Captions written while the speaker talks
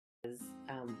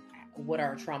what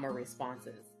are trauma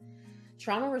responses?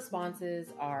 Trauma responses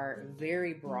are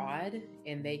very broad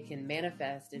and they can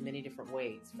manifest in many different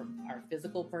ways, from our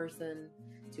physical person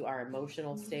to our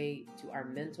emotional state to our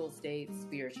mental state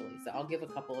spiritually. So I'll give a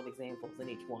couple of examples in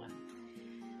each one.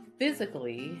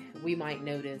 Physically, we might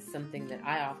notice something that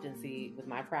I often see with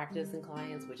my practice and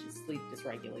clients, which is sleep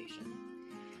dysregulation.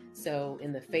 So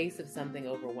in the face of something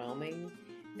overwhelming,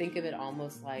 think of it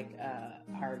almost like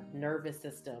our nervous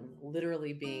system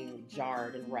literally being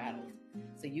jarred and rattled.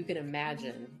 So you can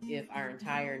imagine if our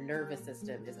entire nervous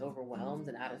system is overwhelmed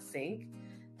and out of sync,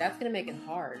 that's going to make it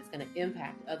hard. It's going to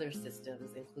impact other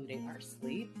systems, including our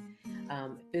sleep.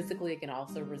 Physically, it can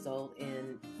also result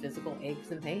in physical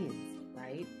aches and pains,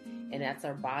 right? And that's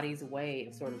our body's way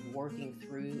of sort of working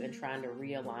through and trying to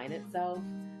realign itself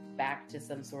back to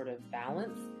some sort of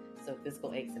balance. So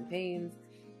physical aches and pains.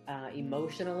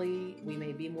 Emotionally, we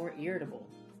may be more irritable,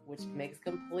 which makes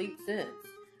complete sense.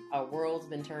 Our world's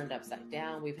been turned upside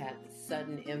down. We've had this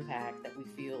sudden impact that we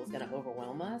feel is going to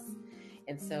overwhelm us.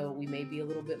 And so we may be a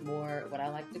little bit more what I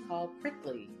like to call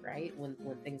prickly, right? When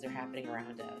things are happening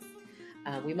around us.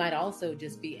 We might also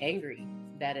just be angry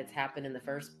that it's happened in the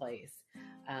first place.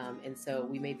 And so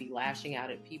we may be lashing out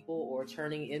at people or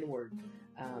turning inward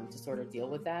to sort of deal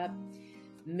with that.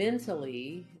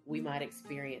 Mentally, we might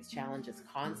experience challenges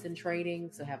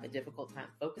concentrating, so have a difficult time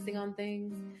focusing on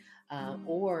things,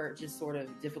 or just sort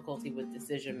of difficulty with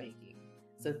decision making.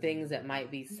 So things that might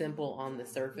be simple on the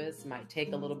surface might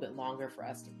take a little bit longer for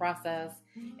us to process,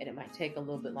 and it might take a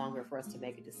little bit longer for us to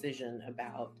make a decision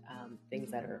about things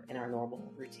that are in our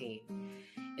normal routine.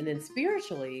 And then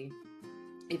spiritually,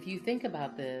 if you think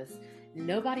about this,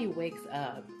 nobody wakes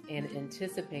up and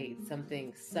anticipates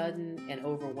something sudden and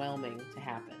overwhelming to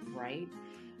happen, right?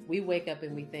 We wake up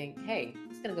and we think, hey, I'm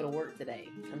just going to go to work today.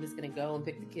 I'm just going to go and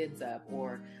pick the kids up,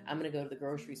 or I'm going to go to the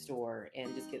grocery store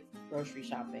and just get grocery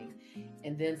shopping.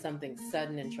 And then something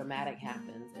sudden and traumatic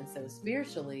happens. And so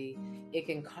spiritually, it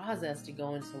can cause us to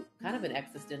go into kind of an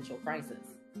existential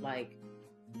crisis. Like,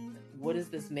 what does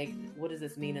this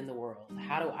mean in the world?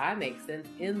 How do I make sense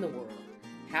in the world?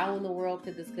 How in the world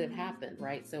could have happened,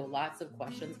 right? So lots of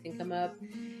questions can come up,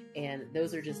 and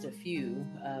those are just a few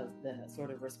of the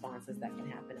sort of responses that can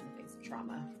happen in the face of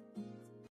trauma.